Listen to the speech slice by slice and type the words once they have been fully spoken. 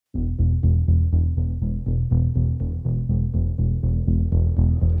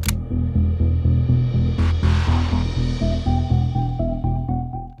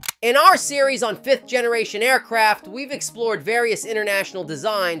In our series on 5th generation aircraft, we've explored various international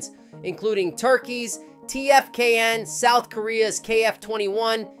designs, including Turkey's KAAN, South Korea's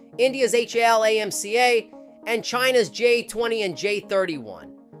KF-21, India's HAL AMCA, and China's J-20 and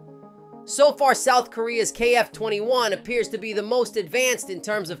J-31. So far, South Korea's KF-21 appears to be the most advanced in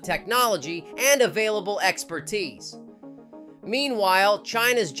terms of technology and available expertise. Meanwhile,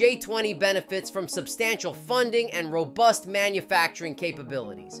 China's J-20 benefits from substantial funding and robust manufacturing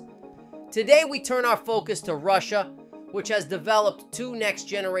capabilities. Today, we turn our focus to Russia, which has developed two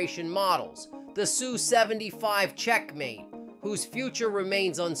next-generation models, the Su-75 Checkmate, whose future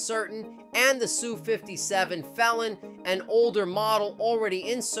remains uncertain, and the Su-57 Felon, an older model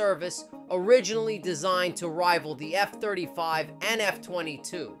already in service, originally designed to rival the F-35 and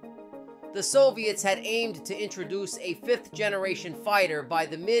F-22. The Soviets had aimed to introduce a 5th-generation fighter by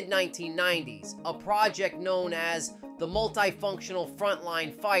the mid-1990s, a project known as the Multifunctional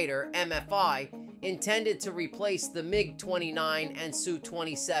Frontline Fighter, MFI, intended to replace the MiG-29 and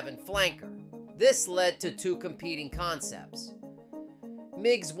Su-27 flanker. This led to two competing concepts: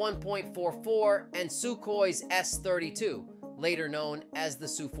 MiG's 1.44 and Sukhoi's S-32, later known as the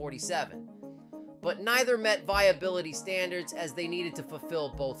Su-47. But neither met viability standards as they needed to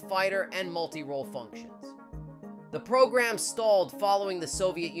fulfill both fighter and multi-role functions. The program stalled following the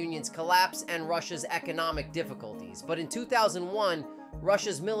Soviet Union's collapse and Russia's economic difficulties, but in 2001,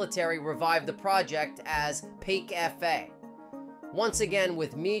 Russia's military revived the project as PAK-FA, once again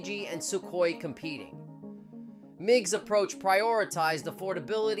with MiG and Sukhoi competing. MiG's approach prioritized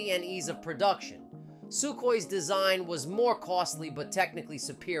affordability and ease of production. Sukhoi's design was more costly but technically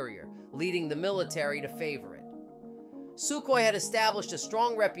superior, leading the military to favor it. Sukhoi had established a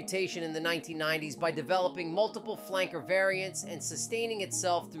strong reputation in the 1990s by developing multiple flanker variants and sustaining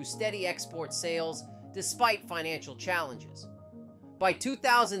itself through steady export sales despite financial challenges. By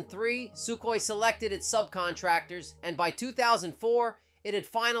 2003, Sukhoi selected its subcontractors, and by 2004, it had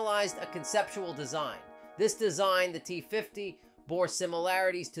finalized a conceptual design. This design, the T-50, bore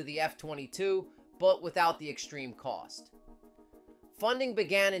similarities to the F-22, but without the extreme cost. Funding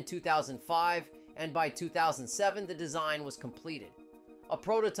began in 2005, and by 2007, the design was completed. A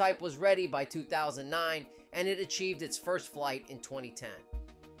prototype was ready by 2009, and it achieved its first flight in 2010.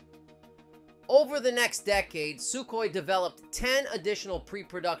 Over the next decade, Sukhoi developed 10 additional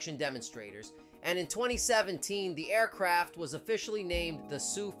pre-production demonstrators, and in 2017, the aircraft was officially named the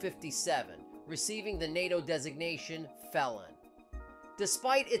Su-57, receiving the NATO designation Felon.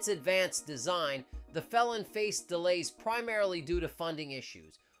 Despite its advanced design, the Felon faced delays primarily due to funding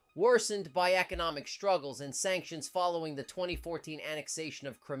issues, worsened by economic struggles and sanctions following the 2014 annexation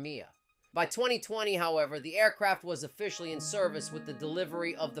of Crimea. By 2020, however, the aircraft was officially in service with the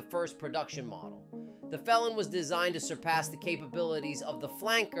delivery of the first production model. The Felon was designed to surpass the capabilities of the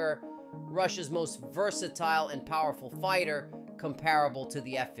Flanker, Russia's most versatile and powerful fighter, comparable to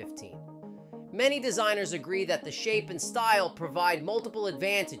the F-15. Many designers agree that the shape and style provide multiple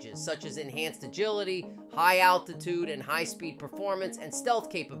advantages, such as enhanced agility, high altitude and high-speed performance, and stealth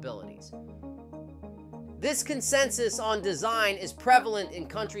capabilities. This consensus on design is prevalent in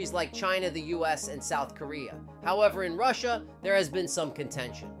countries like China, the US, and South Korea. However, in Russia, there has been some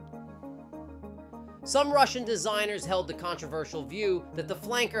contention. Some Russian designers held the controversial view that the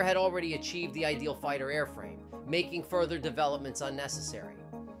flanker had already achieved the ideal fighter airframe, making further developments unnecessary.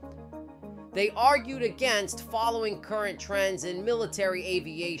 They argued against following current trends in military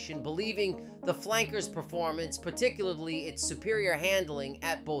aviation, believing the flanker's performance, particularly its superior handling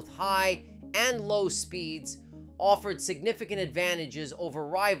at both high and low speeds, offered significant advantages over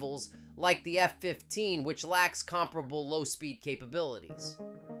rivals like the F-15, which lacks comparable low-speed capabilities.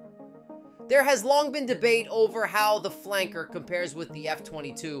 There has long been debate over how the flanker compares with the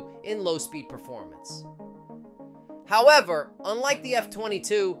F-22 in low-speed performance. However, unlike the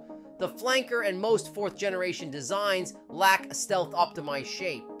F-22, the flanker and most 4th-generation designs lack a stealth-optimized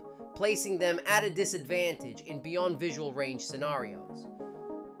shape, placing them at a disadvantage in beyond visual range scenarios.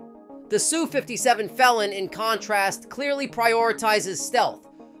 The Su-57 Felon, in contrast, clearly prioritizes stealth,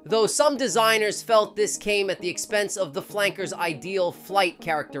 though some designers felt this came at the expense of the flanker's ideal flight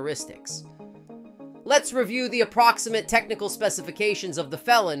characteristics. Let's review the approximate technical specifications of the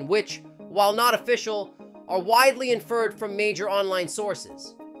Felon, which, while not official, are widely inferred from major online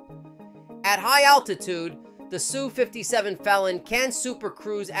sources. At high altitude, the Su-57 Felon can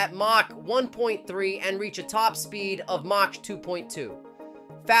supercruise at Mach 1.3 and reach a top speed of Mach 2.2.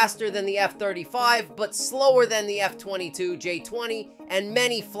 Faster than the F-35, but slower than the F-22, J-20, and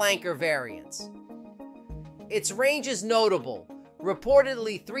many flanker variants. Its range is notable,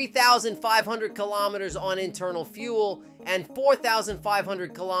 reportedly 3,500 kilometers on internal fuel and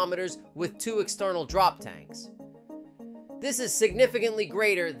 4,500 kilometers with 2 external drop tanks. This is significantly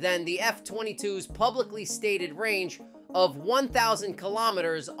greater than the F-22's publicly stated range of 1,000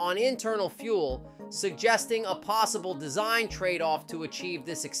 kilometers on internal fuel, suggesting a possible design trade-off to achieve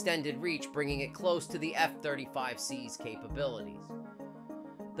this extended reach, bringing it close to the F-35C's capabilities.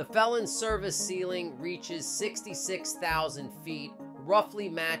 The Felon's service ceiling reaches 66,000 feet, roughly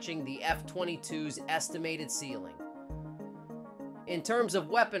matching the F-22's estimated ceiling. In terms of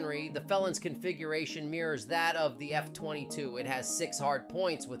weaponry, the Felon's configuration mirrors that of the F-22. It has 6 hard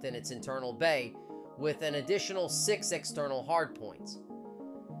points within its internal bay, with an additional 6 external hard points.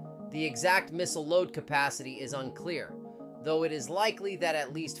 The exact missile load capacity is unclear, though it is likely that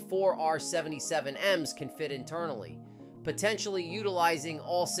at least 4 R-77Ms can fit internally, potentially utilizing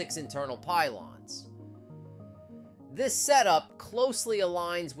all 6 internal pylons. This setup closely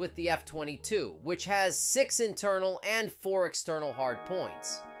aligns with the F-22, which has 6 internal and 4 external hard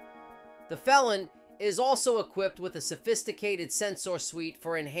points. The Felon is also equipped with a sophisticated sensor suite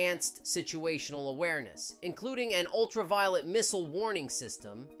for enhanced situational awareness, including an ultraviolet missile warning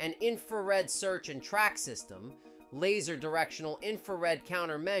system, an infrared search and track system, laser directional infrared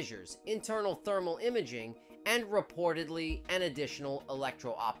countermeasures, internal thermal imaging, and reportedly an additional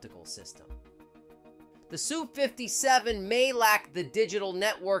electro-optical system. The Su-57 may lack the digital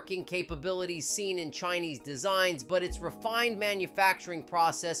networking capabilities seen in Chinese designs, but its refined manufacturing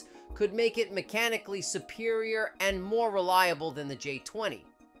process could make it mechanically superior and more reliable than the J-20.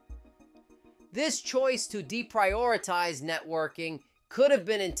 This choice to deprioritize networking could have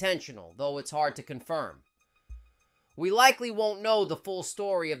been intentional, though it's hard to confirm. We likely won't know the full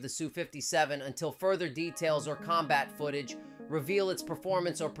story of the Su-57 until further details or combat footage reveal its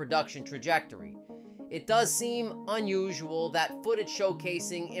performance or production trajectory. It does seem unusual that footage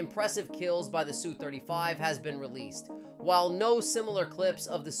showcasing impressive kills by the Su-35 has been released, while no similar clips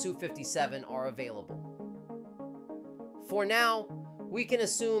of the Su-57 are available. For now, we can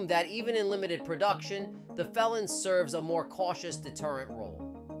assume that even in limited production, the Felon serves a more cautious deterrent role.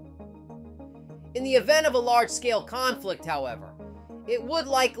 In the event of a large-scale conflict, however, it would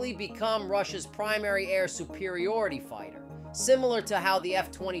likely become Russia's primary air superiority fighter, similar to how the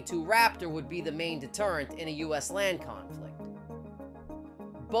F-22 Raptor would be the main deterrent in a U.S. land conflict.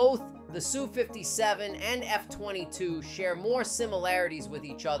 Both the Su-57 and F-22 share more similarities with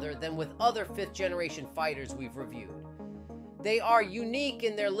each other than with other 5th-generation fighters we've reviewed. They are unique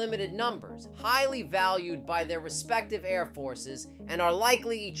in their limited numbers, highly valued by their respective air forces, and are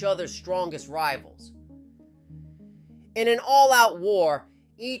likely each other's strongest rivals. In an all-out war,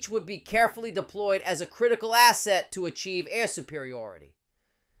 each would be carefully deployed as a critical asset to achieve air superiority.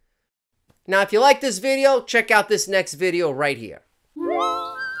 Now, if you like this video, check out this next video right here.